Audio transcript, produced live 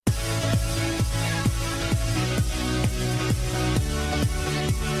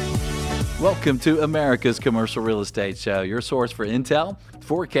Welcome to America's Commercial Real Estate Show, your source for intel,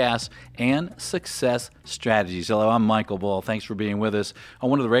 forecasts, and success strategies. Hello, I'm Michael Bull. Thanks for being with us on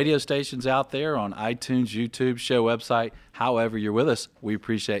one of the radio stations out there, on iTunes, YouTube, show website. However you're with us, we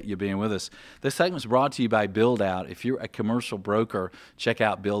appreciate you being with us. This segment is brought to you by BuildOut. If you're a commercial broker, check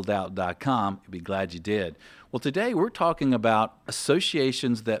out buildout.com. You'll be glad you did. Well, today we're talking about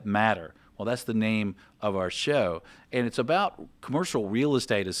associations that matter. Well, that's the name of our show, and it's about commercial real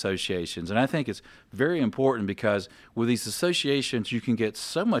estate associations. And I think it's very important because with these associations, you can get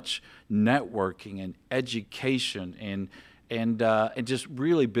so much networking and education and just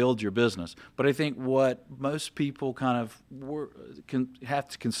really build your business. But I think what most people kind of have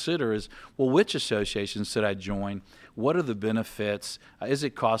to consider is, well, which associations should I join? What are the benefits? Is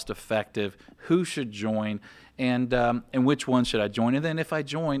it cost effective? Who should join? And which one should I join? And then if I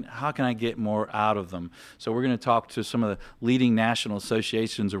join, how can I get more out of them? So we're going to talk to some of the leading national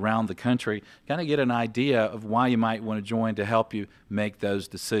associations around the country, kind of get an idea of why you might want to join to help you make those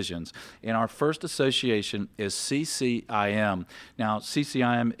decisions. And our first association is CCIM. Now,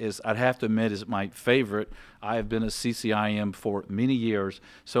 CCIM is, I'd have to admit, is my favorite. I have been a CCIM for many years,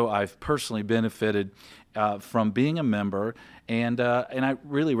 so I've personally benefited from being a member, and I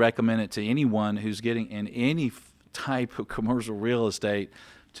really recommend it to anyone who's getting in any type of commercial real estate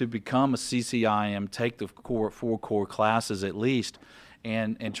to become a CCIM, take the four core classes at least,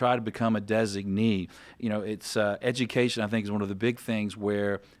 and try to become a designee. You know, it's education, I think, is one of the big things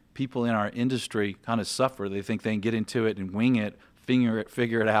where people in our industry kind of suffer. They think they can get into it and wing it,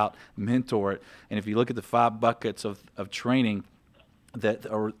 figure it out, mentor it. And if you look at the 5 buckets of training that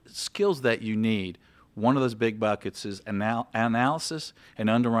are skills that you need, one of those big buckets is analysis and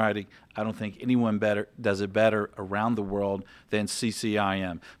underwriting. I don't think anyone does it better around the world than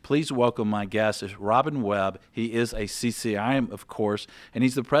CCIM. Please welcome my guest, is Robin Webb. He is a CCIM, of course, and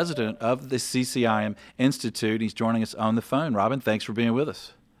he's the president of the CCIM Institute. He's joining us on the phone. Robin, thanks for being with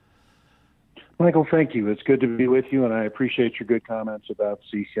us. Michael, thank you. It's good to be with you, and I appreciate your good comments about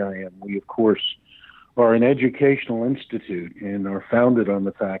CCIM. We, of course, are an educational institute and are founded on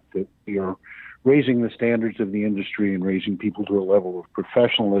the fact that we are raising the standards of the industry and raising people to a level of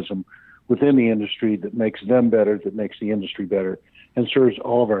professionalism within the industry that makes them better, that makes the industry better, and serves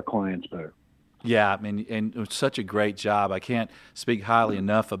all of our clients better. Yeah, I mean, and it's such a great job. I can't speak highly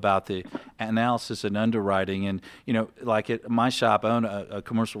enough about the analysis and underwriting. And, you know, like at my shop, I own a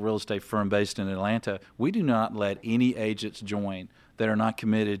commercial real estate firm based in Atlanta. We do not let any agents join that are not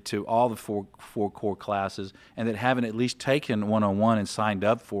committed to all the four core classes and that haven't at least taken one-on-one and signed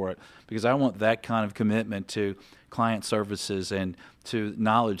up for it, because I want that kind of commitment to client services and to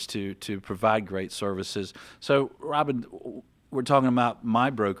knowledge to provide great services. So, Robin, we're talking about my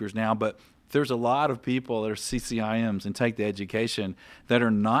brokers now, but there's a lot of people that are CCIMs and take the education that are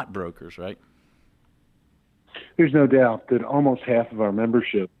not brokers, right? There's no doubt that almost half of our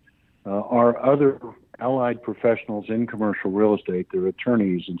membership are other allied professionals in commercial real estate. They're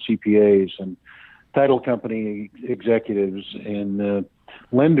attorneys and CPAs and title company executives and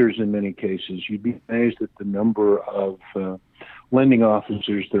lenders in many cases. You'd be amazed at the number of lending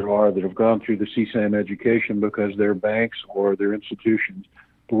officers there are that have gone through the CCIM education because their banks or their institutions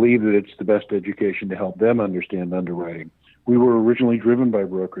believe that it's the best education to help them understand underwriting. We were originally driven by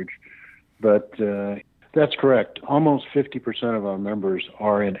brokerage, but that's correct. Almost 50% of our members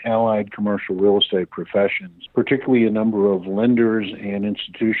are in allied commercial real estate professions, particularly a number of lenders and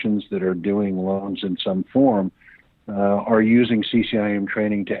institutions that are doing loans in some form are using CCIM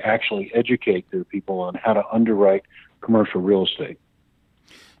training to actually educate their people on how to underwrite commercial real estate.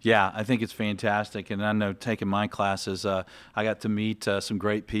 Yeah, I think it's fantastic, and I know taking my classes, I got to meet some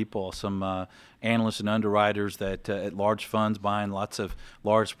great people, some analysts and underwriters that at large funds buying lots of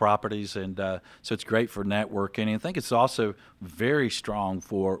large properties, and so it's great for networking. And I think it's also very strong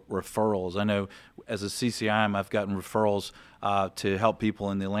for referrals. I know as a CCIM, I've gotten referrals to help people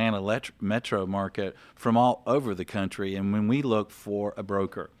in the Atlanta metro market from all over the country, and when we look for a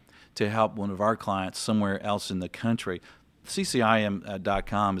broker to help one of our clients somewhere else in the country,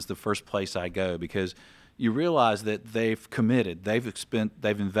 CCIM.com is the first place I go, because you realize that they've committed,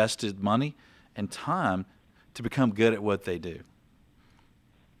 they've invested money and time to become good at what they do.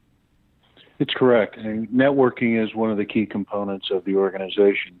 It's correct. And networking is one of the key components of the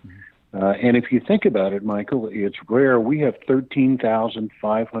organization. And if you think about it, Michael, it's rare. We have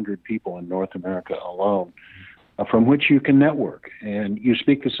 13,500 people in North America alone from which you can network. And you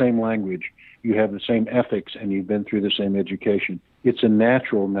speak the same language, you have the same ethics, and you've been through the same education. It's a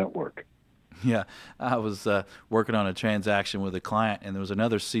natural network. Yeah, I was working on a transaction with a client, and there was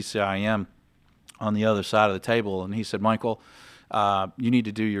another CCIM on the other side of the table, and he said, Michael, you need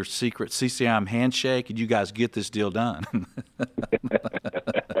to do your secret CCIM handshake, and you guys get this deal done.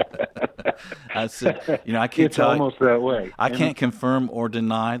 I said, I can't it's almost that way. I can't confirm or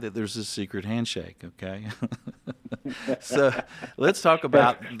deny that there's a secret handshake, okay? So let's talk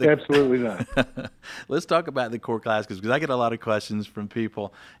about absolutely not. Let's talk about the core classes, because I get a lot of questions from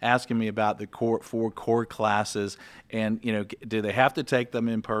people asking me about the four core classes, and do they have to take them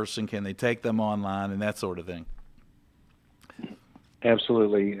in person? Can they take them online, and that sort of thing?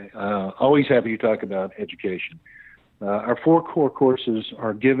 Absolutely. Always happy to talk about education. Our four core courses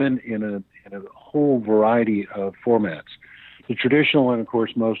are given in a whole variety of formats. The traditional and, of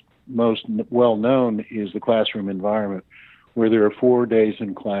course, most well known is the classroom environment, where there are 4 days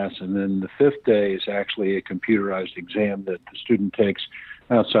in class, and then the fifth day is actually a computerized exam that the student takes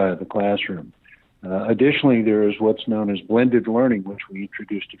outside of the classroom. Additionally, there is what's known as blended learning, which we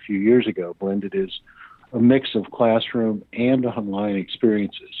introduced a few years ago. Blended is a mix of classroom and online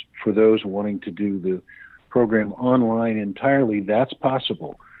experiences. For those wanting to do the program online entirely, that's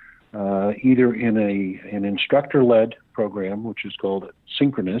possible, either in an instructor-led program, which is called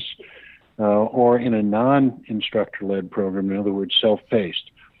synchronous, or in a non-instructor-led program, in other words,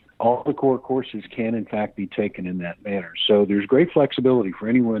 self-paced. All the core courses can, in fact, be taken in that manner. So there's great flexibility for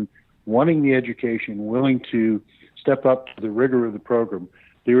anyone wanting the education, willing to step up to the rigor of the program.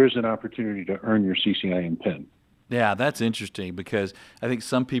 There is an opportunity to earn your CCIM PIN. Yeah, that's interesting, because I think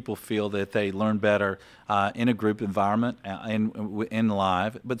some people feel that they learn better in a group environment and in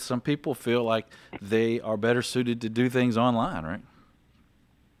live, but some people feel like they are better suited to do things online, right?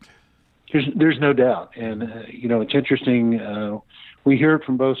 There's no doubt. And, it's interesting. We hear it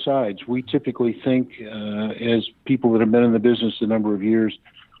from both sides. We typically think, as people that have been in the business a number of years,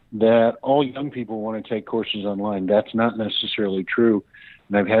 that all young people want to take courses online. That's not necessarily true.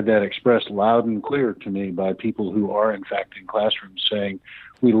 And I've had that expressed loud and clear to me by people who are, in fact, in classrooms saying,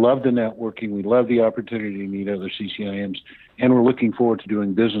 we love the networking, we love the opportunity to meet other CCIMs, and we're looking forward to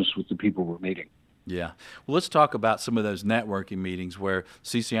doing business with the people we're meeting. Yeah. Well, let's talk about some of those networking meetings where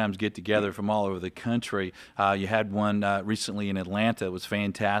CCIMs get together from all over the country. You had one recently in Atlanta. It was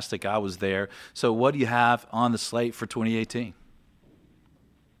fantastic. I was there. So what do you have on the slate for 2018?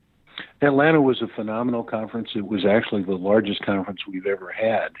 Atlanta was a phenomenal conference. It was actually the largest conference we've ever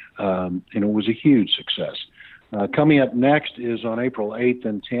had, and it was a huge success. Coming up next is on April 8th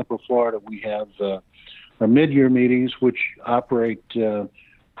in Tampa, Florida. We have our mid-year meetings, which operate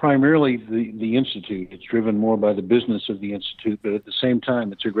primarily the Institute. It's driven more by the business of the Institute, but at the same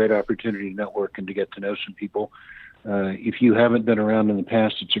time, it's a great opportunity to network and to get to know some people. If you haven't been around in the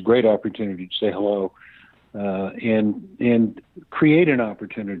past, it's a great opportunity to say hello. And create an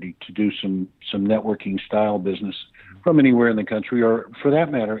opportunity to do some networking style business from anywhere in the country, or for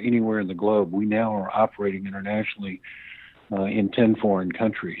that matter, anywhere in the globe. We now are operating internationally in 10 foreign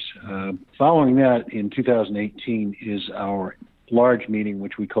countries. Following that, in 2018, is our large meeting,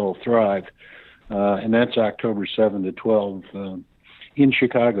 which we call Thrive, and that's October 7 to 12 in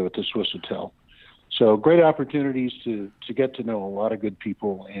Chicago at the Swiss Hotel. So great opportunities to get to know a lot of good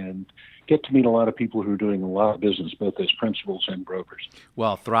people and get to meet a lot of people who are doing a lot of business, both as principals and brokers.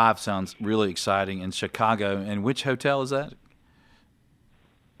 Well, Thrive sounds really exciting in Chicago. And which hotel is that?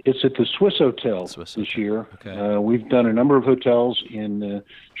 It's at the Swiss Hotel this year. Okay. We've done a number of hotels in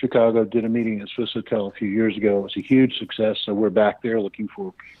Chicago, did a meeting at Swiss Hotel a few years ago. It was a huge success, so we're back there looking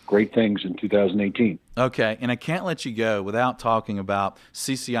for great things in 2018. Okay, and I can't let you go without talking about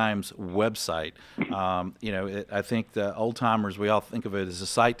CCIM's website. I think the old-timers, we all think of it as a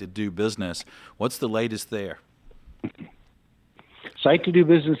site to do business. What's the latest there? Site to do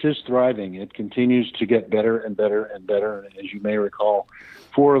business is thriving. It continues to get better and better and better. And as you may recall,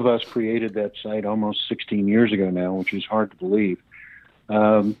 4 of us created that site almost 16 years ago now, which is hard to believe.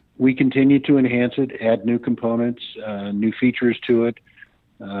 We continue to enhance it, add new components, new features to it.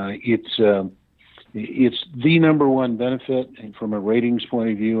 It's the number one benefit, and from a ratings point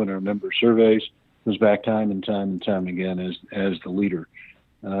of view, and our member surveys goes back time and time again as the leader.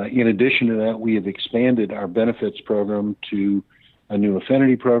 In addition to that, we have expanded our benefits program to a new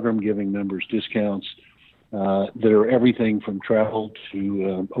affinity program, giving members discounts that are everything from travel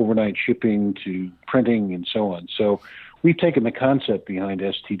to overnight shipping to printing and so on. So we've taken the concept behind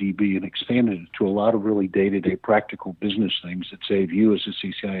STDB and expanded it to a lot of really day-to-day practical business things that save you as a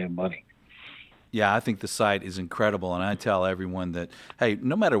CCIM money. Yeah, I think the site is incredible, and I tell everyone that, hey,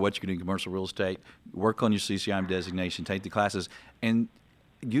 no matter what you can do in commercial real estate, work on your CCIM designation, take the classes, and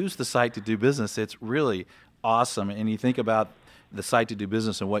use the site to do business. It's really awesome. And you think about the site to do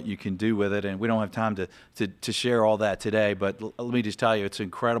business and what you can do with it. And we don't have time to share all that today, but let me just tell you, it's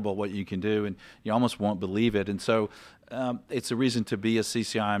incredible what you can do, and you almost won't believe it. And so it's a reason to be a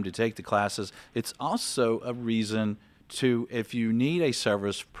CCIM, to take the classes. It's also a reason to, if you need a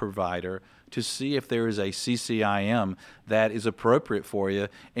service provider, to see if there is a CCIM that is appropriate for you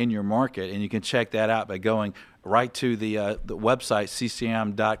in your market. And you can check that out by going right to the website,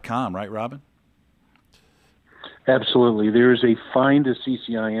 ccim.com, right, Robin? Absolutely. There's a Find a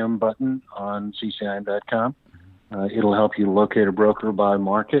CCIM button on ccim.com. It'll help you locate a broker by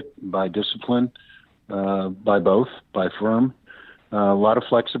market, by discipline, by both, by firm. A lot of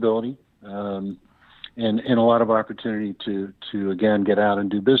flexibility. And a lot of opportunity to again get out and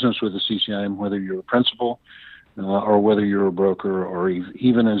do business with a CCIM, whether you're a principal or whether you're a broker, or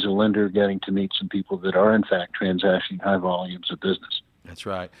even as a lender, getting to meet some people that are in fact transacting high volumes of business. That's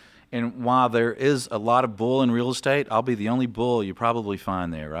right. And while there is a lot of bull in real estate, I'll be the only bull you probably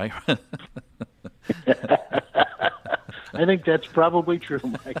find there, right? I think that's probably true,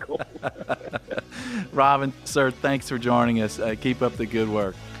 Michael. Robin, sir, thanks for joining us. Keep up the good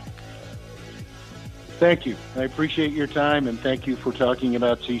work. Thank you. I appreciate your time, and thank you for talking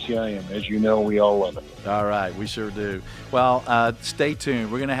about CCIM. As you know, we all love it. All right, we sure do. Well, stay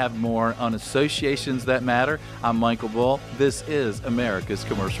tuned. We're going to have more on associations that matter. I'm Michael Bull. This is America's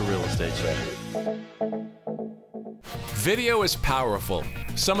Commercial Real Estate Show. Video is powerful.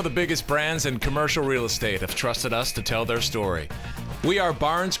 Some of the biggest brands in commercial real estate have trusted us to tell their story. We are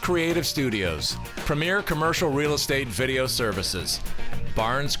Barnes Creative Studios, premier commercial real estate video services.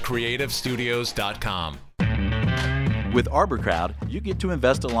 BarnesCreativeStudios.com. With ArborCrowd, you get to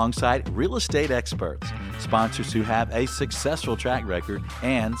invest alongside real estate experts, sponsors who have a successful track record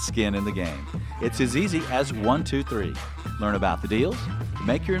and skin in the game. It's as easy as 1, 2, 3. Learn about the deals,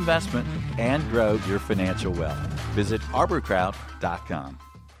 make your investment, and grow your financial wealth. Visit ArborCrowd.com.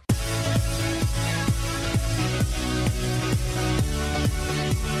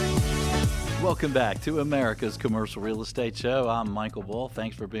 Welcome back to America's Commercial Real Estate Show. I'm Michael Bull.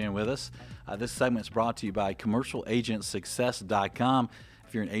 Thanks for being with us. This segment is brought to you by CommercialAgentSuccess.com.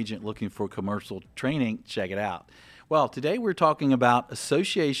 If you're an agent looking for commercial training, check it out. Well, today we're talking about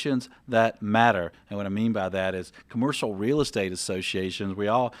associations that matter. And what I mean by that is commercial real estate associations. We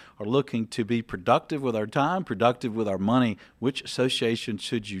all are looking to be productive with our time, productive with our money. Which association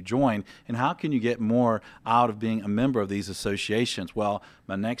should you join? And how can you get more out of being a member of these associations? Well,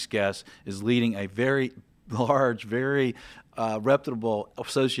 my next guest is leading a very large, very reputable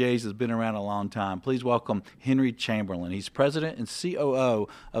association that's been around a long time. Please welcome Henry Chamberlain. He's president and COO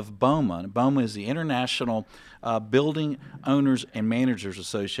of BOMA. And BOMA is the International Building Owners and Managers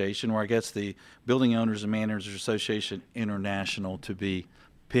Association, or I guess the Building Owners and Managers Association International to be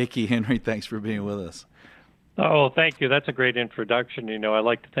picky. Henry, thanks for being with us. Oh, thank you. That's a great introduction. You know, I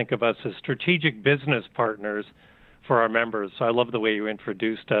like to think of us as strategic business partners for our members. So I love the way you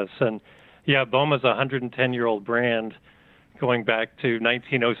introduced us. And yeah, BOMA's a 110-year-old brand going back to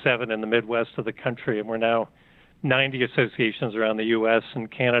 1907 in the Midwest of the country, and we're now 90 associations around the U.S. and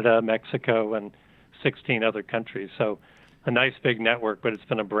Canada, Mexico, and 16 other countries. So a nice big network, but it's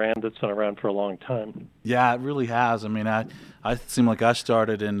been a brand that's been around for a long time. Yeah, it really has. I mean, I seem like I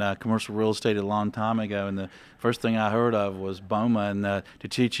started in commercial real estate a long time ago, and the first thing I heard of was BOMA, and to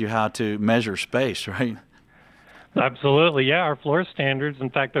teach you how to measure space, right? Absolutely, yeah. Our floor standards, in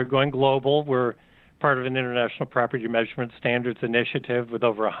fact, they're going global. We're part of an international property measurement standards initiative with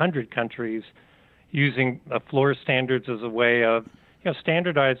over 100 countries using floor standards as a way of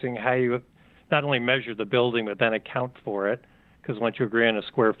standardizing how you not only measure the building but then account for it, because once you agree on a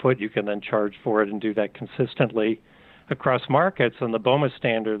square foot you can then charge for it and do that consistently across markets. And the BOMA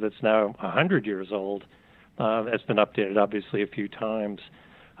standard, that's now 100 years old, has been updated obviously a few times,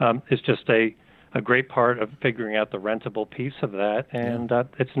 is just a great part of figuring out the rentable piece of that. And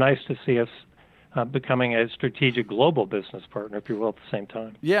it's nice to see us becoming a strategic global business partner, if you will, at the same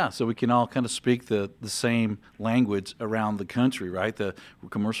time. Yeah, so we can all kind of speak the same language around the country, right? The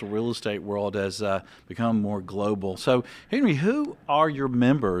commercial real estate world has become more global. So, Henry, who are your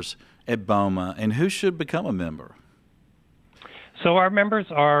members at BOMA, and who should become a member? So our members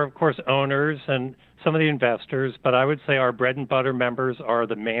are, of course, owners and some of the investors, but I would say our bread and butter members are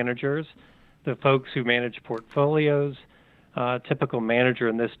the managers, the folks who manage portfolios. Typical manager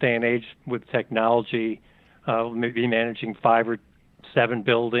in this day and age with technology maybe managing 5 or 7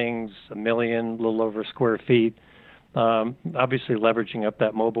 buildings, 1 million, a little over square feet, obviously leveraging up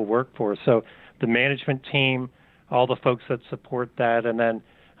that mobile workforce. So the management team, all the folks that support that, and then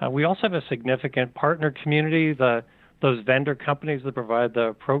we also have a significant partner community, those vendor companies that provide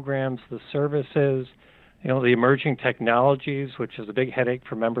the programs, the services, the emerging technologies, which is a big headache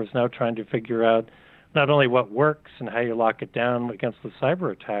for members now, trying to figure out not only what works and how you lock it down against the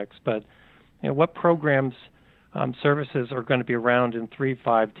cyber attacks, but what programs, services are going to be around in 3,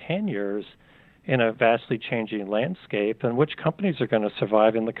 5, 10 years in a vastly changing landscape, and which companies are going to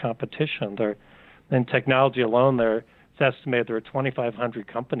survive in the competition. In technology alone, it's estimated there are 2,500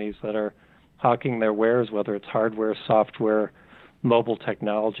 companies that are hawking their wares, whether it's hardware, software, mobile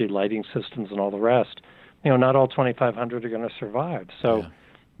technology, lighting systems, and all the rest. Not all 2,500 are going to survive. So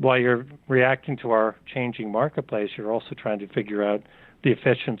while you're reacting to our changing marketplace, you're also trying to figure out the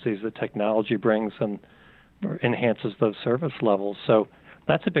efficiencies that technology brings and enhances those service levels. So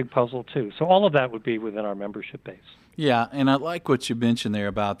that's a big puzzle, too. So all of that would be within our membership base. Yeah, and I like what you mentioned there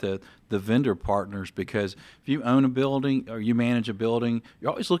about the vendor partners, because if you own a building or you manage a building,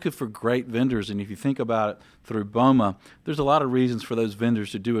 you're always looking for great vendors. And if you think about it through BOMA, there's a lot of reasons for those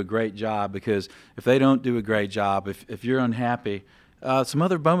vendors to do a great job, because if they don't do a great job, if you're unhappy, some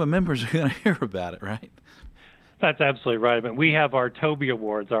other BOMA members are going to hear about it, right? That's absolutely right. I mean, we have our TOBY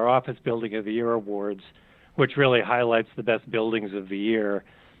Awards, our Office Building of the Year Awards, which really highlights the best buildings of the year.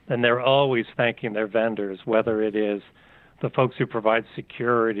 And they're always thanking their vendors, whether it is the folks who provide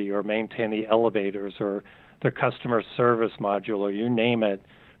security or maintain the elevators or their customer service module, or you name it.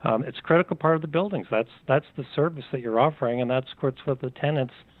 It's a critical part of the buildings. That's the service that you're offering, and that's, of course, what the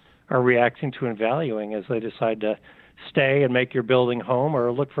tenants are reacting to and valuing as they decide to stay and make your building home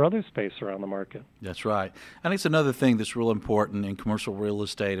or look for other space around the market. That's right. I think it's another thing that's real important in commercial real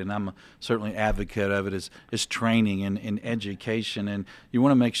estate, and I'm certainly an advocate of it, is training and education. And you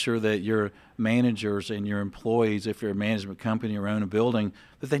want to make sure that your managers and your employees, if you're a management company or own a building,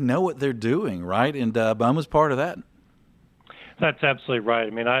 that they know what they're doing, right? And BOMA's part of that. That's absolutely right. I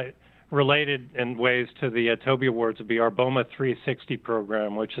mean, related in ways to the TOBY Awards would be our BOMA 360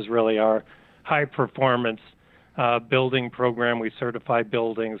 program, which is really our high-performance building program. We certify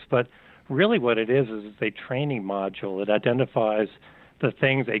buildings, but really what it is a training module. It identifies the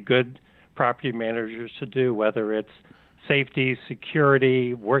things a good property manager should do, whether it's safety,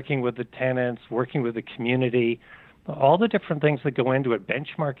 security, working with the tenants, working with the community, all the different things that go into it,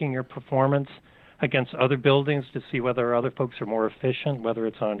 benchmarking your performance against other buildings to see whether other folks are more efficient, whether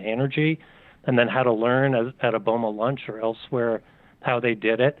it's on energy, and then how to learn at a BOMA lunch or elsewhere how they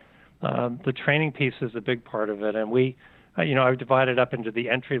did it. The training piece is a big part of it, and I've divided up into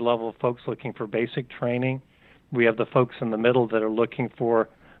the entry-level folks looking for basic training. We have the folks in the middle that are looking for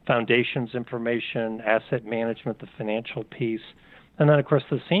foundations information, asset management, the financial piece, and then, of course,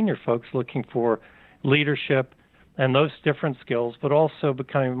 the senior folks looking for leadership and those different skills, but also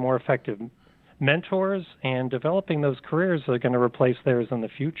becoming more effective mentors and developing those careers that are going to replace theirs in the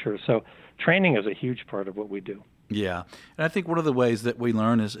future. So training is a huge part of what we do. Yeah, and I think one of the ways that we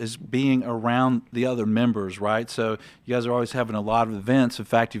learn is being around the other members, right? So you guys are always having a lot of events. In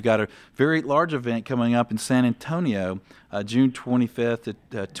fact, you've got a very large event coming up in San Antonio, June 25th to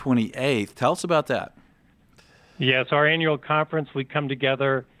 28th. Tell us about that. Yes, our annual conference, we come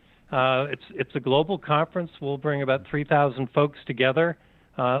together. It's a global conference. We'll bring about 3,000 folks together.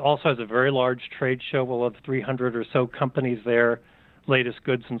 Also has a very large trade show. We'll have 300 or so companies there, latest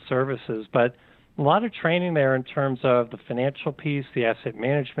goods and services. But a lot of training there in terms of the financial piece, the asset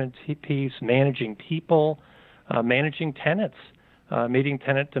management piece, managing people, managing tenants, meeting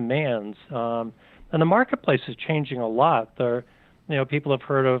tenant demands. And the marketplace is changing a lot. People have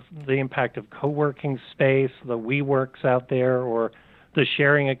heard of the impact of co-working space, the WeWorks out there, or the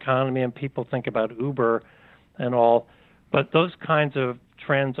sharing economy, and people think about Uber and all. But those kinds of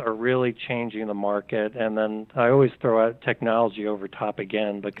trends are really changing the market. And then I always throw out technology over top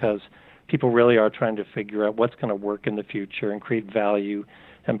again, because people really are trying to figure out what's going to work in the future and create value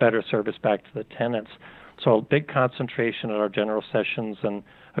and better service back to the tenants. So a big concentration at our general sessions and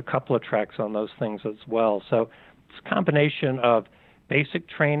a couple of tracks on those things as well. So it's a combination of basic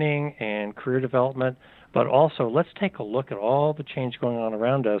training and career development, but also let's take a look at all the change going on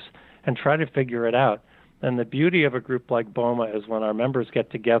around us and try to figure it out. And the beauty of a group like BOMA is when our members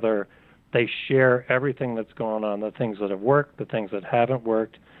get together, they share everything that's going on, the things that have worked, the things that haven't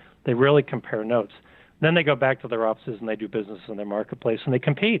worked. They really compare notes. Then they go back to their offices and they do business in their marketplace and they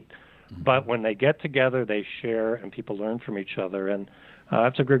compete. Mm-hmm. But when they get together, they share and people learn from each other. And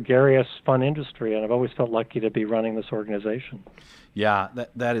it's a gregarious, fun industry, and I've always felt lucky to be running this organization. Yeah,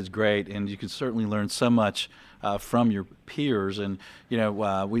 that is great, and you can certainly learn so much from your peers. And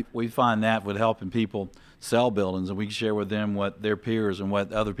we find that with helping people sell buildings, and we can share with them what their peers and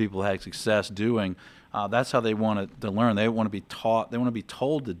what other people had success doing That's how they want to learn. They want to be taught. They want to be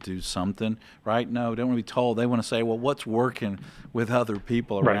told to do something, right? No, they don't want to be told. They want to say, well, what's working with other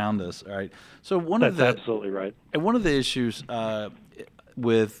people around us, right? So That's absolutely right. And one of the issues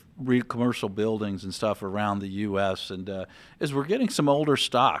with commercial buildings and stuff around the U.S. Is we're getting some older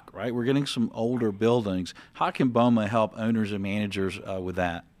stock, right? We're getting some older buildings. How can BOMA help owners and managers with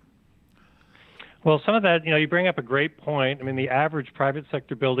that? Well, some of that, you bring up a great point. I mean, the average private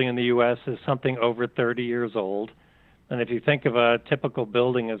sector building in the U.S. is something over 30 years old. And if you think of a typical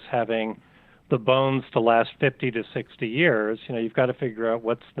building as having the bones to last 50 to 60 years, you've got to figure out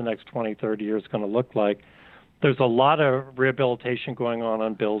what's the next 20, 30 years going to look like. There's a lot of rehabilitation going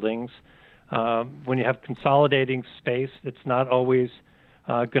on buildings. When you have consolidating space, it's not always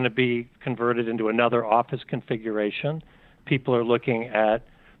going to be converted into another office configuration. People are looking at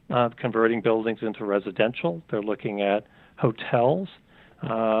converting buildings into residential. They're looking at hotels.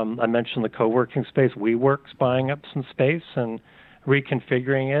 I mentioned the co-working space. WeWork's buying up some space and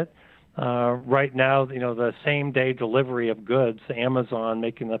reconfiguring it. Right now, the same-day delivery of goods, Amazon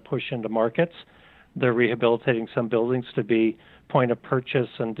making the push into markets. They're rehabilitating some buildings to be point of purchase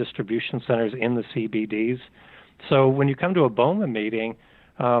and distribution centers in the CBDs. So when you come to a BOMA meeting,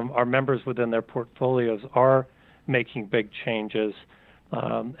 our members within their portfolios are making big changes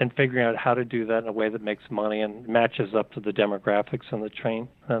and figuring out how to do that in a way that makes money and matches up to the demographics and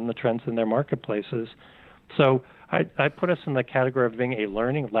the trends in their marketplaces. So I put us in the category of being a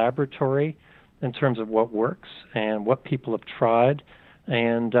learning laboratory in terms of what works and what people have tried,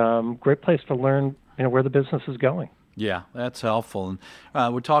 and great place to learn where the business is going. Yeah, that's helpful.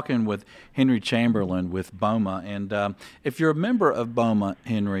 And we're talking with Henry Chamberlain with BOMA. And if you're a member of BOMA,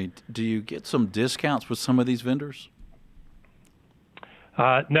 Henry, do you get some discounts with some of these vendors?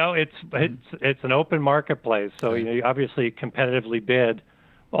 No, it's an open marketplace. So you obviously competitively bid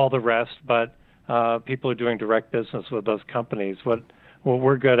all the rest, but people are doing direct business with those companies. What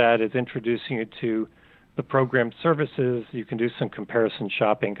we're good at is introducing you to the program services. You can do some comparison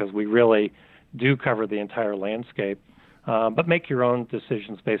shopping because we really do cover the entire landscape. But make your own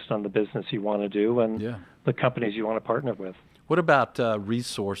decisions based on the business you want to do and the companies you want to partner with. What about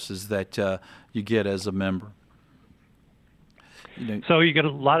resources that you get as a member? So you get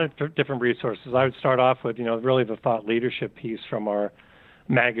a lot of different resources. I would start off with, really the thought leadership piece from our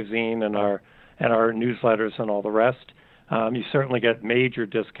magazine and our newsletters and all the rest. You certainly get major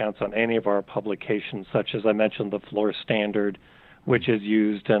discounts on any of our publications, such as I mentioned, the Floor Standard, which is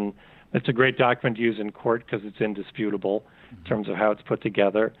used, and it's a great document to use in court because it's indisputable in terms of how it's put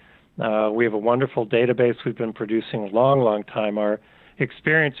together. We have a wonderful database we've been producing a long, long time, our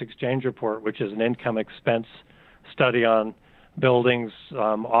Experience Exchange Report, which is an income expense study on buildings,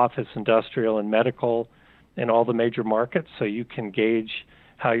 office, industrial, and medical in all the major markets, so you can gauge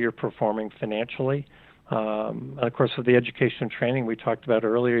how you're performing financially. And of course, with the education and training we talked about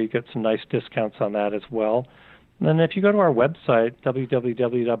earlier, you get some nice discounts on that as well. And then if you go to our website,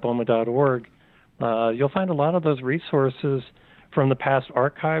 www.boma.org, you'll find a lot of those resources from the past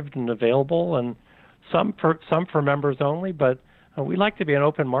archived and available, and some for members only, but we like to be an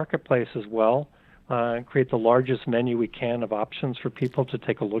open marketplace as well. And create the largest menu we can of options for people to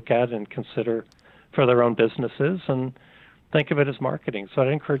take a look at and consider for their own businesses, and think of it as marketing. So I'd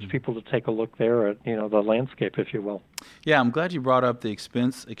encourage people to take a look there at the landscape, if you will. Yeah, I'm glad you brought up the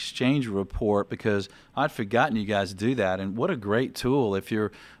Expense Exchange Report because I'd forgotten you guys do that. And what a great tool if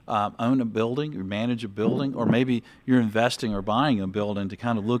you're own a building, or manage a building, or maybe you're investing or buying a building to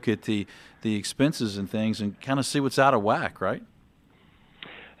kind of look at the expenses and things and kind of see what's out of whack, right?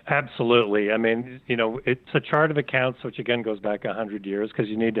 Absolutely. I mean, it's a chart of accounts, which again goes back 100 years because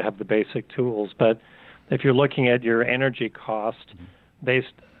you need to have the basic tools. But if you're looking at your energy cost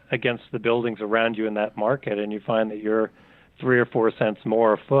based against the buildings around you in that market, and you find that you're 3 or 4 cents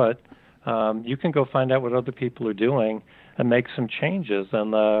more a foot, you can go find out what other people are doing and make some changes.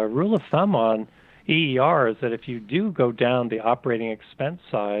 And the rule of thumb on EER is that if you do go down the operating expense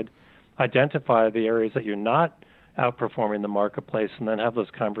side, identify the areas that you're not outperforming the marketplace, and then have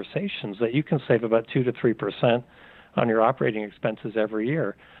those conversations, that you can save about 2 to 3% on your operating expenses every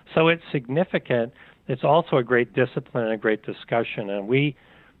year. So it's significant. It's also a great discipline and a great discussion. And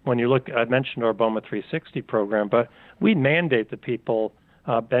when you look, I mentioned our BOMA 360 program, but we mandate that people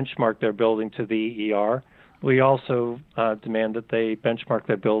benchmark their building to the EER. We also demand that they benchmark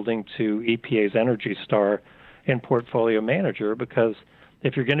their building to EPA's Energy Star in Portfolio Manager, because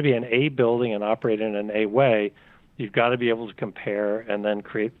if you're going to be an A building and operate in an A way, you've got to be able to compare and then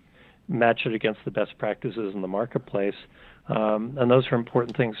match it against the best practices in the marketplace. And those are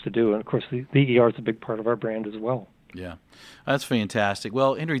important things to do. And, of course, the EER is a big part of our brand as well. Yeah, that's fantastic.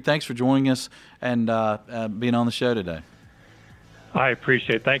 Well, Henry, thanks for joining us and being on the show today. I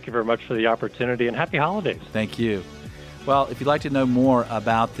appreciate it. Thank you very much for the opportunity, and happy holidays. Thank you. Well, if you'd like to know more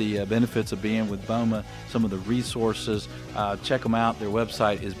about the benefits of being with BOMA, some of the resources, check them out. Their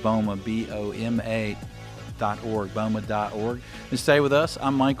website is BOMA, BOMA.org, BOMA.org. And stay with us.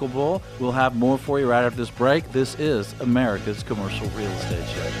 I'm Michael Bull. We'll have more for you right after this break. This is America's Commercial Real Estate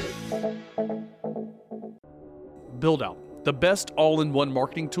Show. BuildOut, the best all-in-one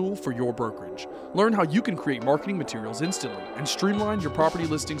marketing tool for your brokerage. Learn how you can create marketing materials instantly and streamline your property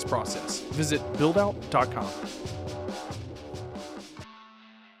listings process. Visit buildout.com.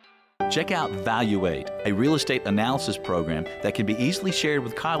 Check out Valuate, a real estate analysis program that can be easily shared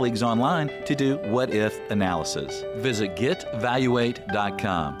with colleagues online to do what-if analysis. Visit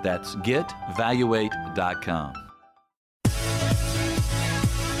getvaluate.com. That's getvaluate.com.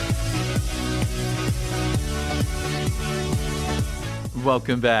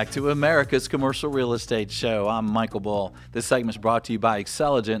 Welcome back to America's Commercial Real Estate Show. I'm Michael Bull. This segment is brought to you by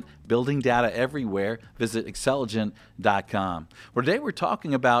Xceligent, building data everywhere. Visit Xceligent.com. Well, today we're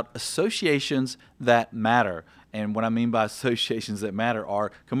talking about associations that matter. And what I mean by associations that matter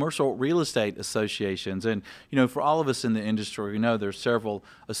are commercial real estate associations. And, for all of us in the industry, we know there's several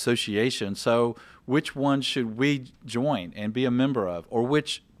associations. So which one should we join and be a member of? Or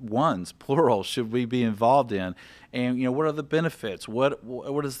which ones, plural, should we be involved in? And, what are the benefits? What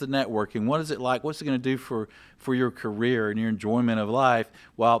is the networking? What is it like? What's it going to do for your career and your enjoyment of life?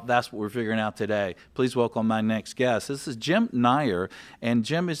 Well, that's what we're figuring out today. Please welcome my next guest. This is Jim Neyer, and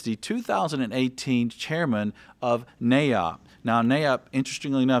Jim is the 2018 chairman of NAIOP. Now, NAIOP,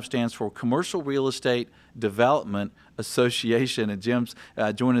 interestingly enough, stands for Commercial Real Estate Development Association, and Jim's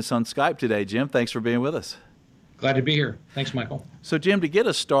joining us on Skype today. Jim, thanks for being with us. Glad to be here. Thanks, Michael. So, Jim, to get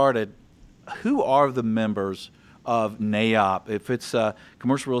us started, who are the members of NAIOP? If it's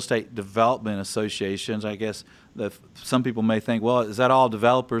Commercial Real Estate Development Associations, I guess some people may think, well, is that all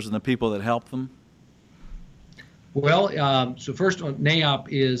developers and the people that help them? Well, so first, NAIOP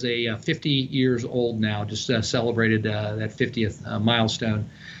is 50 years old now, just celebrated that 50th milestone.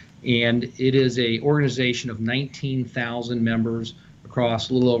 And it is an organization of 19,000 members across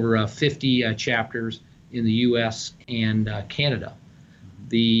a little over 50 chapters in the U.S. and Canada.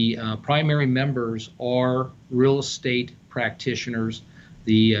 The primary members are real estate practitioners,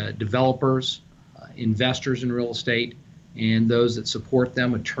 the developers, investors in real estate, and those that support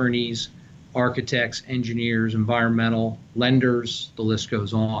them, attorneys, architects, engineers, environmental, lenders, the list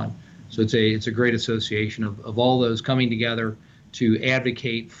goes on. So it's a great association of all those coming together to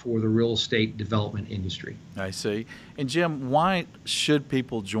advocate for the real estate development industry. I see. And Jim, why should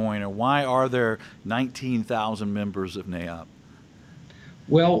people join, or why are there 19,000 members of NAIOP?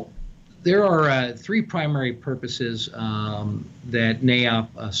 Well, there are three primary purposes that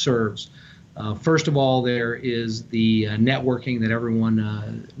NAIOP serves. First of all, there is the networking that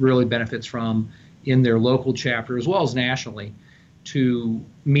everyone really benefits from in their local chapter as well as nationally, to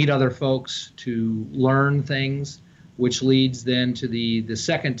meet other folks, to learn things, which leads then to the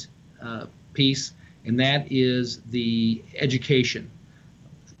second piece, and that is the education.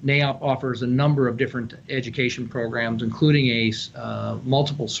 NAIOP offers a number of different education programs, including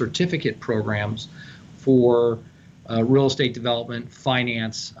multiple certificate programs for real estate development,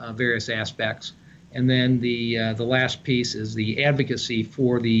 finance, various aspects. And then the last piece is the advocacy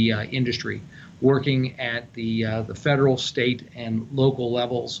for the industry, working at the federal, state, and local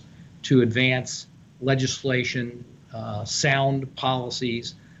levels to advance legislation, sound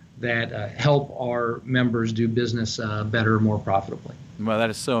policies that help our members do business better, more profitably. Well, that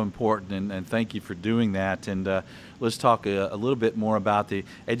is so important, and thank you for doing that. And let's talk a little bit more about the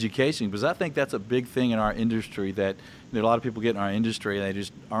education, because I think that's a big thing in our industry, that a lot of people get in our industry and they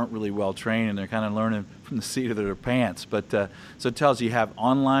just aren't really well trained, and they're kind of learning from the seat of their pants. But so tell us, you have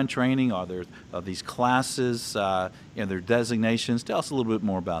online training, are there these classes, their designations? Tell us a little bit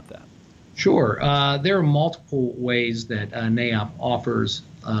more about that. Sure. There are multiple ways that NAIOP offers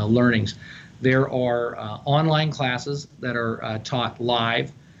learnings. There are online classes that are taught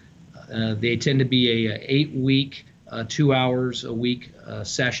live. They tend to be a 8-week, 2 hours a week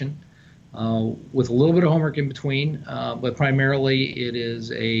session with a little bit of homework in between, but primarily it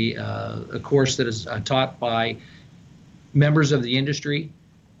is a course that is taught by members of the industry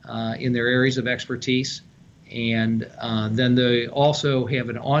in their areas of expertise. And then they also have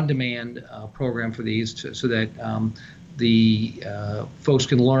an on-demand program for these so that the folks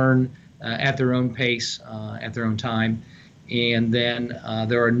can learn at their own pace, at their own time. And then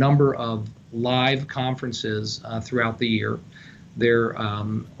there are a number of live conferences throughout the year. There are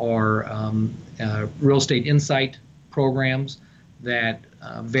Real Estate Insight programs that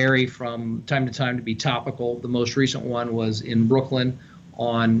vary from time to time to be topical. The most recent one was in Brooklyn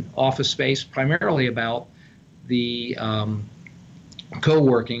on office space, primarily about the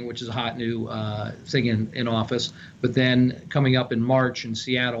co-working, which is a hot new thing in office. But then coming up in March in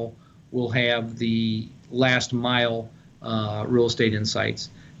Seattle, we'll have the last mile real estate insights.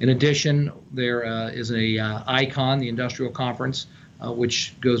 In addition, there is a ICON, the industrial conference,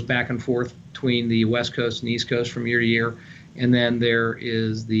 which goes back and forth between the West Coast and East Coast from year to year. And then there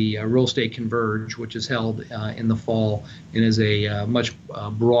is the Real Estate Converge, which is held in the fall and is a much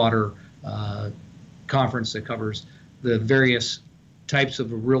broader conference that covers the various types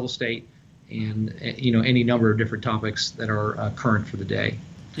of real estate and any number of different topics that are current for the day.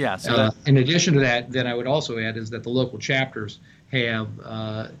 Yeah. So in addition to that, then I would also add is that the local chapters have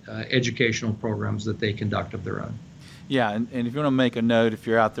educational programs that they conduct of their own. Yeah, and if you want to make a note, if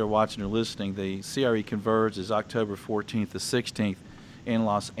you're out there watching or listening, the CRE Converge is October 14th to 16th in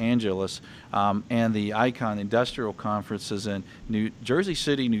Los Angeles, and the ICON Industrial Conference is in New Jersey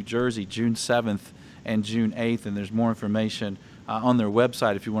City, New Jersey, June 7th and June 8th, and there's more information on their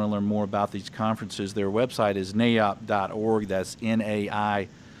website if you want to learn more about these conferences. Their website is NAIOP.org. That's NAIOP.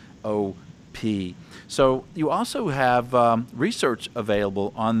 So you also have research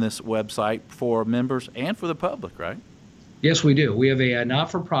available on this website for members and for the public, right? Yes, we do. We have a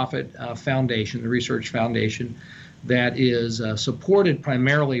not-for-profit foundation, the Research Foundation, that is supported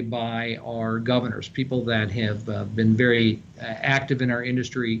primarily by our governors, people that have been very active in our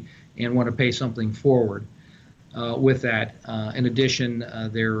industry and want to pay something forward. With that, in addition,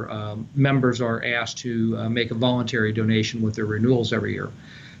 their members are asked to make a voluntary donation with their renewals every year.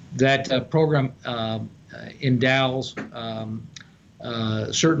 That program endows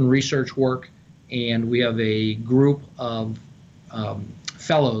certain research work, and we have a group of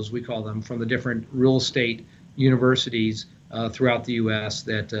fellows, we call them, from the different real estate universities throughout the U.S.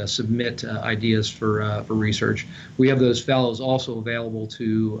 that submit ideas for research. We have those fellows also available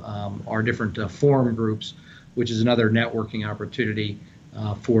to our different forum groups, which is another networking opportunity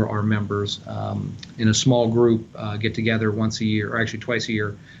for our members. In a small group, get together once a year, or actually twice a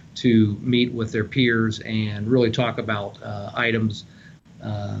year, to meet with their peers and really talk about items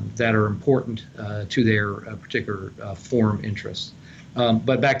that are important to their particular forum interests.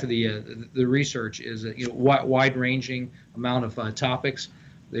 But back to the research is a wide-ranging amount of topics.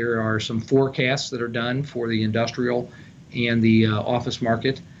 There are some forecasts that are done for the industrial and the office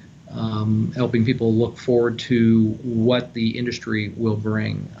market, helping people look forward to what the industry will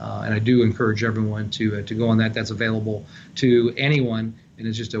bring. And I do encourage everyone to go on that. That's available to anyone, and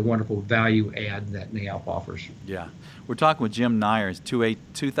it's just a wonderful value add that NAIOP offers. Yeah. We're talking with Jim Nyer,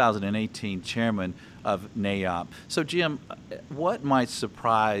 2018 chairman of NAIOP. So, Jim, what might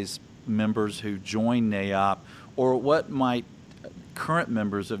surprise members who join NAIOP, or what might current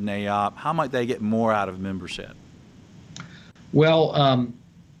members of NAIOP, how might they get more out of membership? Well,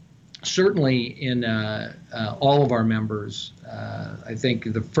 certainly in all of our members, I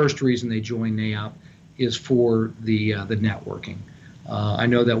think the first reason they join NAIOP is for the networking. I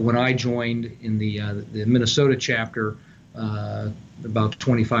know that when I joined in the Minnesota chapter about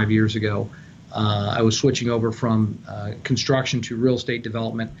 25 years ago, I was switching over from construction to real estate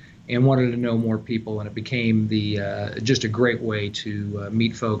development and wanted to know more people, and it became just a great way to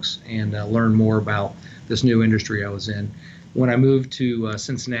meet folks and learn more about this new industry I was in. When I moved to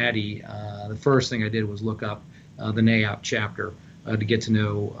Cincinnati, the first thing I did was look up the NAIOP chapter to get to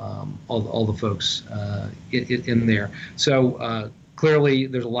know all the folks in there. So clearly,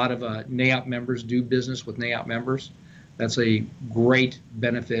 there's a lot of NAIOP members do business with NAIOP members. That's a great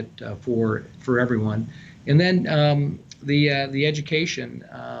benefit for everyone. And then the education.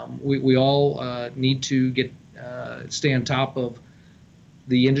 We all need to stay on top of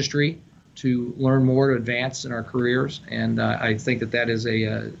the industry to learn more, to advance in our careers, and I think that is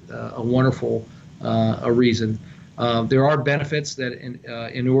a wonderful reason. There are benefits that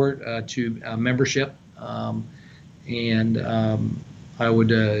inure to membership, and I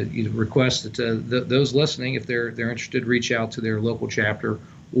would request that those listening, if they're interested, reach out to their local chapter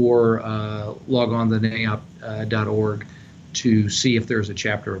or log on to NAIOP.org to see if there's a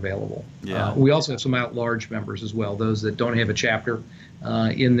chapter available. Yeah. We also have some at-large members as well, those that don't have a chapter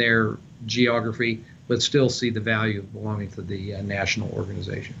in their geography, but still see the value of belonging to the national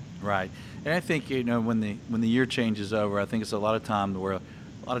organization. Right. And I think, when the year changes over, I think it's a lot of time where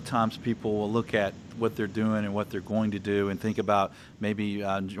a lot of times people will look at what they're doing and what they're going to do and think about maybe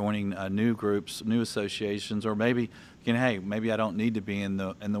joining new groups, new associations, or maybe, hey, maybe I don't need to be in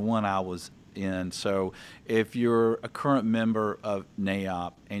the one I was in. So if you're a current member of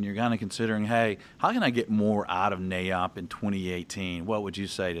NAIOP and you're kind of considering, hey, how can I get more out of NAIOP in 2018? What would you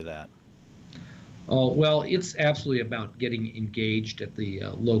say to that? Oh, well, it's absolutely about getting engaged at the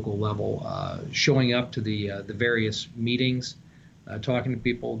local level, showing up to the various meetings, talking to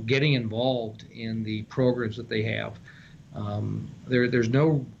people, getting involved in the programs that they have. There's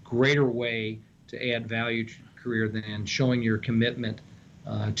no greater way to add value to your career than showing your commitment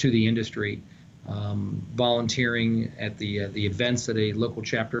to the industry, volunteering at the events that a local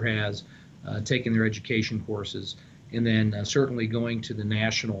chapter has, taking their education courses, and then certainly going to the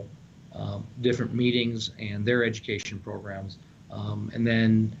national different meetings and their education programs, and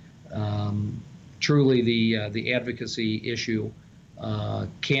then truly the advocacy issue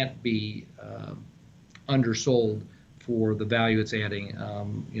can't be undersold for the value it's adding.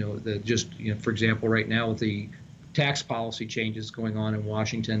 For example, right now with the tax policy changes going on in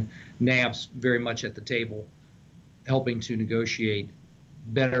Washington, NAIOP's very much at the table, helping to negotiate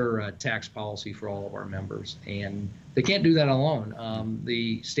better tax policy for all of our members. And they can't do that alone.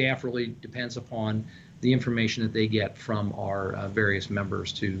 The staff really depends upon the information that they get from our various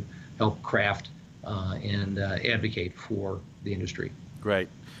members to help craft and advocate for the industry. Great.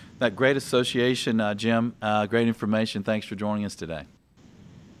 That great association, Jim, great information. Thanks for joining us today.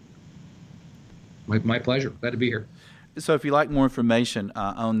 My pleasure. Glad to be here. So if you'd like more information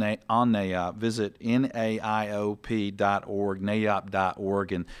on NAIOP, visit naiop.org,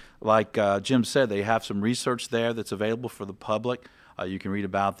 naiop.org. And like Jim said, they have some research there that's available for the public. You can read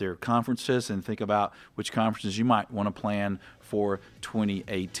about their conferences and think about which conferences you might want to plan for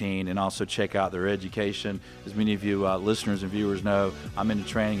 2018, and also check out their education. As many of you listeners and viewers know, I'm into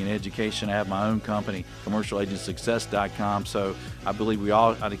training and education. I have my own company, commercialagentsuccess.com. So I believe we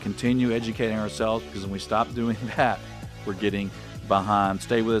all ought to continue educating ourselves, because when we stop doing that, we're getting behind.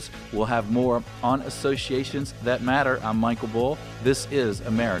 Stay with us. We'll have more on associations that matter. I'm Michael Bull. This is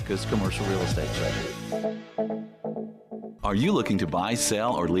America's Commercial Real Estate Show. Are you looking to buy,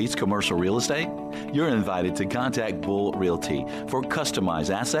 sell, or lease commercial real estate? You're invited to contact Bull Realty for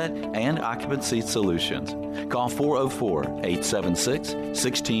customized asset and occupancy solutions. Call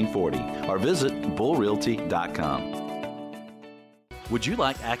 404-876-1640 or visit bullrealty.com. Would you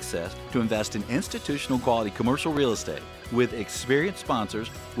like access to invest in institutional quality commercial real estate with experienced sponsors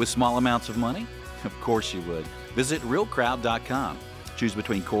with small amounts of money? Of course you would. Visit realcrowd.com. Choose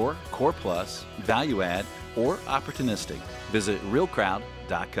between core, core plus, value add, or opportunistic. Visit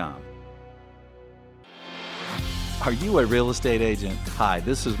realcrowd.com. Are you a real estate agent? Hi,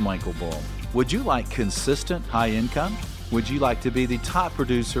 this is Michael Bull. Would you like consistent high income? Would you like to be the top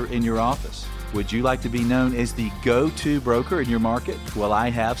producer in your office? Would you like to be known as the go-to broker in your market? Well, I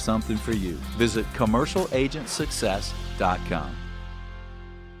have something for you. Visit commercialagentsuccess.com.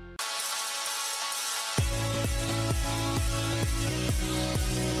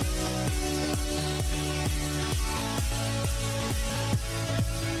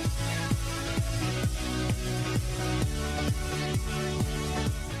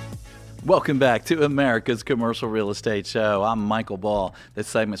 Welcome back to America's Commercial Real Estate Show. I'm Michael Ball. This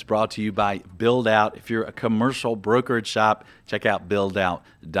segment's brought to you by Build Out. If you're a commercial brokerage shop, check out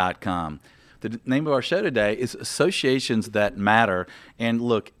buildout.com. The name of our show today is Associations That Matter. And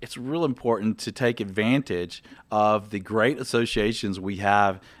look, it's real important to take advantage of the great associations we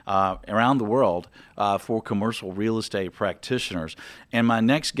have around the world for commercial real estate practitioners. And my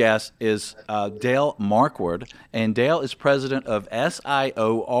next guest is Dale Marquardt, and Dale is president of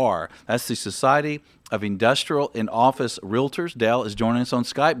SIOR. That's the Society of Industrial and Office Realtors. Dale is joining us on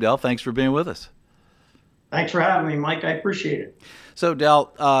Skype. Dale, thanks for being with us. Thanks for having me, Mike. I appreciate it. So,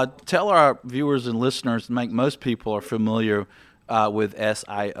 Dale, tell our viewers and listeners, most people are familiar with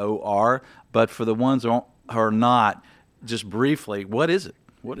SIOR, but for the ones who are not, just briefly, what is it?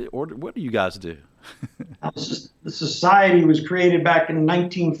 What do you guys do? The society was created back in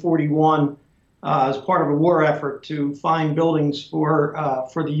 1941 as part of a war effort to find buildings for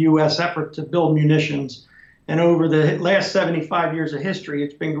the U.S. effort to build munitions. And over the last 75 years of history,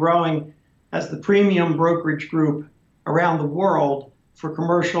 it's been growing as the premium brokerage group around the world for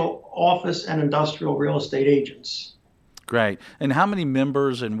commercial, office, and industrial real estate agents. Great. And how many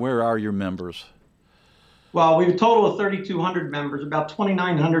members, and where are your members? Well, we have a total of 3,200 members. About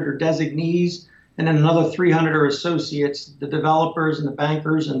 2,900 are designees, and then another 300 are associates, the developers and the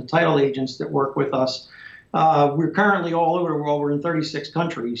bankers and the title agents that work with us. We're currently all over the world. We're in 36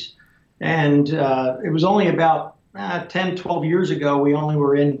 countries. And it was only about 10, 12 years ago, we only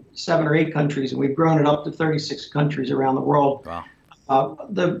were in 7 or 8 countries, and we've grown it up to 36 countries around the world. Wow.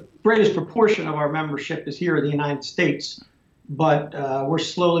 The greatest proportion of our membership is here in the United States, but we're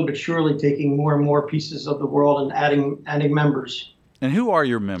slowly but surely taking more and more pieces of the world and adding members. And who are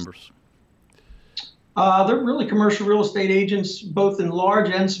your members? They're really commercial real estate agents, both in large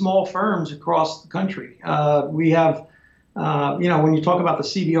and small firms across the country. We have, when you talk about the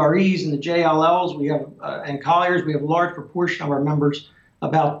CBREs and the JLLs, we have, and Colliers, we have a large proportion of our members.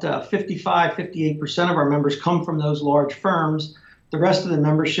 About 58% of our members come from those large firms. The rest of the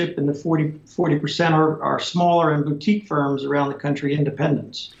membership and the 40% are smaller and boutique firms around the country,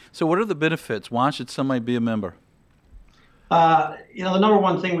 independents. So what are the benefits? Why should somebody be a member? The number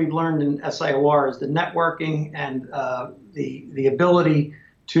one thing we've learned in SIOR is the networking and the ability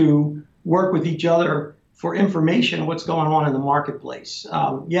to work with each other for information, what's going on in the marketplace.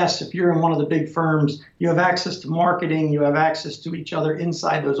 Yes, if you're in one of the big firms, you have access to marketing, you have access to each other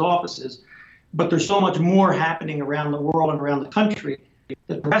inside those offices, but there's so much more happening around the world and around the country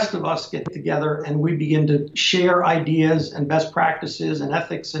that the rest of us get together and we begin to share ideas and best practices and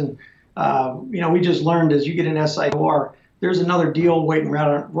ethics. And, we just learned as you get in SIOR, there's another deal waiting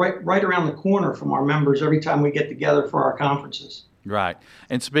right around the corner from our members every time we get together for our conferences. Right.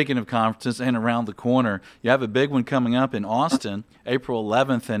 And speaking of conferences and around the corner, you have a big one coming up in Austin, April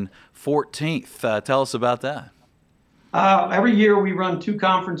 11th and 14th. Tell us about that. Every year we run 2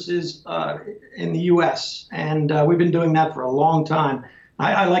 conferences in the U.S., and we've been doing that for a long time.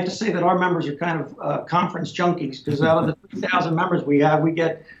 I like to say that our members are kind of conference junkies, because out of the 3,000 members we have, we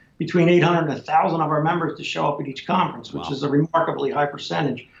get between 800 and 1,000 of our members to show up at each conference, which is a remarkably high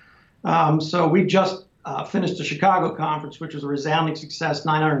percentage. So we just finished the Chicago conference, which was a resounding success.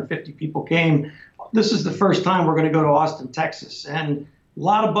 950 people came. This is the first time we're going to go to Austin, Texas, and a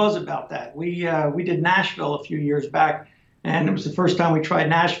lot of buzz about that. We did Nashville a few years back, and it was the first time we tried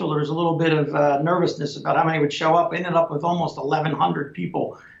Nashville. There was a little bit of nervousness about how many would show up. We ended up with almost 1,100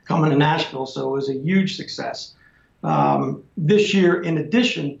 people coming to Nashville, so it was a huge success. This year, in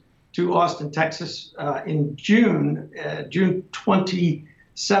addition to Austin, Texas, in June 27th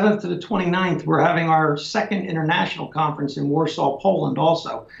to the 29th, we're having our second international conference in Warsaw, Poland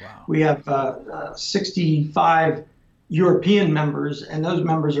also. Wow. We have 65 European members, and those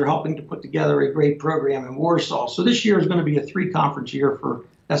members are helping to put together a great program in Warsaw. So this year is going to be a 3-conference year for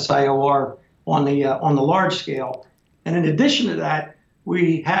SIOR on the large scale. And in addition to that,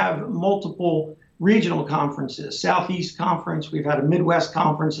 we have multiple regional conferences, Southeast Conference, we've had a Midwest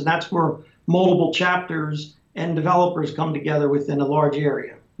Conference, and that's where multiple chapters and developers come together within a large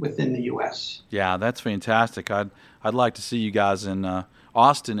area within the U.S. Yeah, that's fantastic. I'd like to see you guys in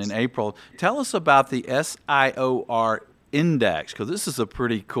Austin in April. Tell us about the SIOR Index, because this is a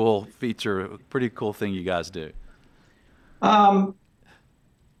pretty cool feature, a pretty cool thing you guys do. Mike,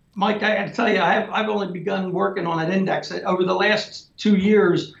 I got to tell you, I've only begun working on an index. Over the last 2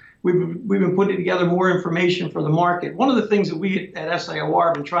 years, we've been putting together more information for the market. One of the things that we at SIOR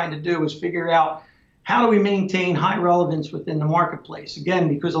have been trying to do is figure out how do we maintain high relevance within the marketplace? Again,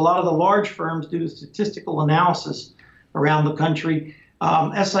 because a lot of the large firms do the statistical analysis around the country.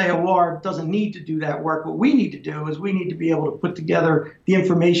 SIOR doesn't need to do that work. What we need to do is we need to be able to put together the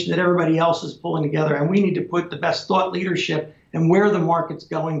information that everybody else is pulling together, and we need to put the best thought leadership and where the market's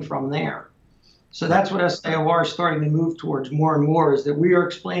going from there. So that's what SIOR is starting to move towards more and more, is that we are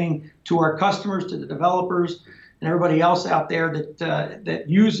explaining to our customers, to the developers, and everybody else out there that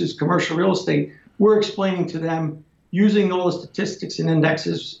uses commercial real estate. We're explaining to them, using all the statistics and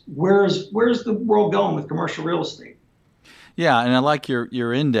indexes, where's the world going with commercial real estate? Yeah, and I like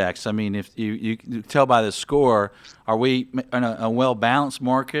your index. I mean, if you tell by the score, are we in a well-balanced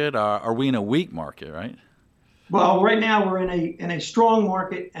market? Are we in a weak market, right? Well, right now we're in a strong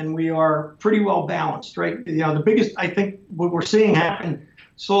market, and we are pretty well balanced, right? The biggest, I think, what we're seeing happen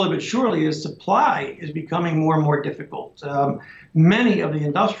slowly but surely is supply is becoming more and more difficult. Many of the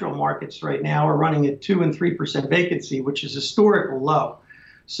industrial markets right now are running at 2 and 3% vacancy, which is historical low.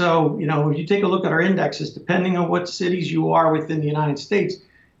 So, if you take a look at our indexes, depending on what cities you are within the United States,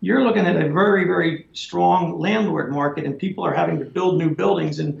 you're looking at a very, very strong landlord market, and people are having to build new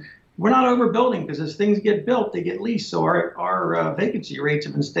buildings. And we're not overbuilding, because as things get built, they get leased. So our vacancy rates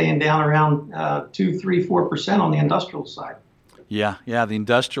have been staying down around 2, 3, 4% on the industrial side. Yeah. The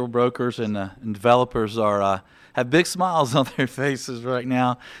industrial brokers and developers are have big smiles on their faces right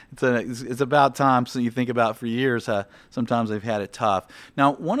now. It's about time. So you think about for years, sometimes they've had it tough.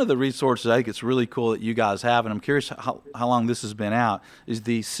 Now, one of the resources I think it's really cool that you guys have, and I'm curious how long this has been out, is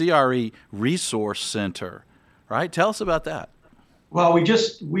the CRE Resource Center, right? Tell us about that. Well, we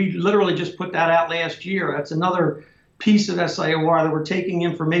literally just put that out last year. That's another piece of SIOR that we're taking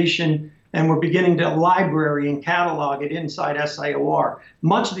information and we're beginning to library and catalog it inside SIOR.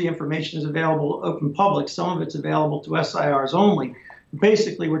 Much of the information is available open public. Some of it's available to SIRs only.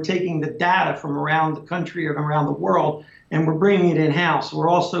 Basically, we're taking the data from around the country and around the world, and we're bringing it in-house. We're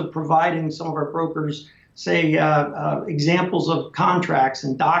also providing some of our brokers, say, examples of contracts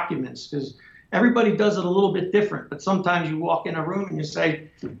and documents, because everybody does it a little bit different. But sometimes you walk in a room and you say,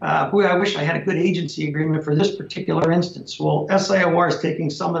 boy, I wish I had a good agency agreement for this particular instance. Well, SIOR is taking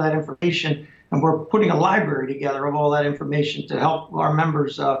some of that information, and we're putting a library together of all that information to help our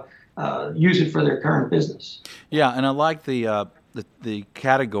members use it for their current business. Yeah, and I like the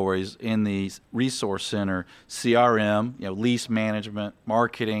categories in the Resource Center: CRM, lease management,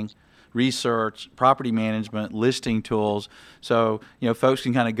 marketing, research, property management, listing tools. So, folks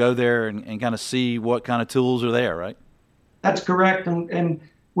can kind of go there and kind of see what kind of tools are there, right? That's correct. And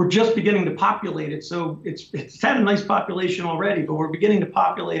we're just beginning to populate it. So it's had a nice population already, but we're beginning to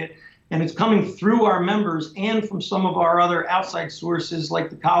populate it. And it's coming through our members and from some of our other outside sources like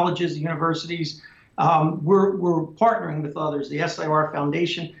the colleges, the universities. We're partnering with others, the SIOR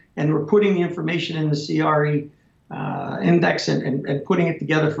Foundation, and we're putting the information in the CRE index and putting it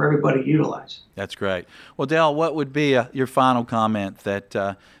together for everybody to utilize. That's great. Well, Dale, what would be your final comment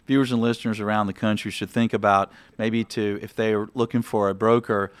that viewers and listeners around the country should think about, maybe if they are looking for a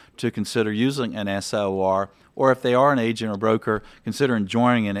broker to consider using an SIOR, or if they are an agent or broker, considering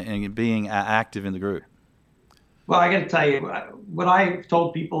joining it and being active in the group? Well, I got to tell you, what I've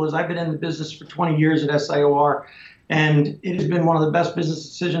told people is I've been in the business for 20 years at SIOR, and it has been one of the best business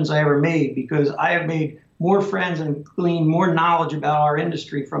decisions I ever made, because I have made more friends and gleaned more knowledge about our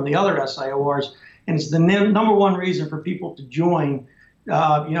industry from the other SIORs, and it's the number one reason for people to join.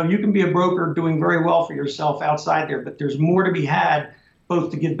 You can be a broker doing very well for yourself outside there, but there's more to be had,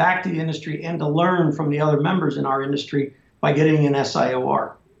 both to give back to the industry and to learn from the other members in our industry by getting an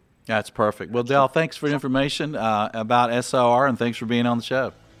SIOR. That's perfect. Well, Dale, thanks for the information about SIOR, and thanks for being on the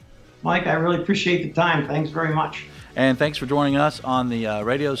show. Mike, I really appreciate the time. Thanks very much. And thanks for joining us on the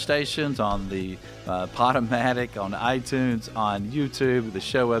radio stations, on the Podomatic, on iTunes, on YouTube, the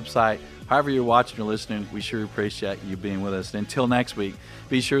show website. However you're watching or listening, we sure appreciate you being with us. And until next week,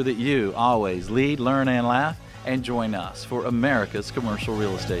 be sure that you always lead, learn, and laugh, and join us for America's Commercial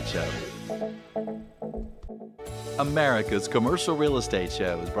Real Estate Show. America's Commercial Real Estate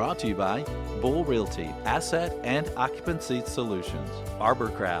Show is brought to you by Bull Realty, Asset and Occupancy Solutions, Arbor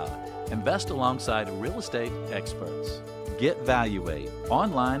Crowd, invest alongside real estate experts, Get Valuate,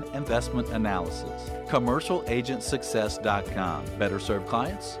 online investment analysis, CommercialAgentSuccess.com, better serve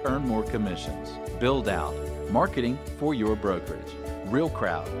clients, earn more commissions, Build Out, marketing for your brokerage, Real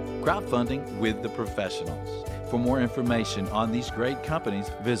Crowd, crowdfunding with the professionals. For more information on these great companies,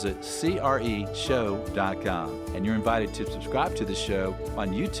 visit CREshow.com. And you're invited to subscribe to the show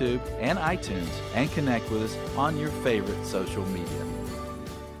on YouTube and iTunes and connect with us on your favorite social media.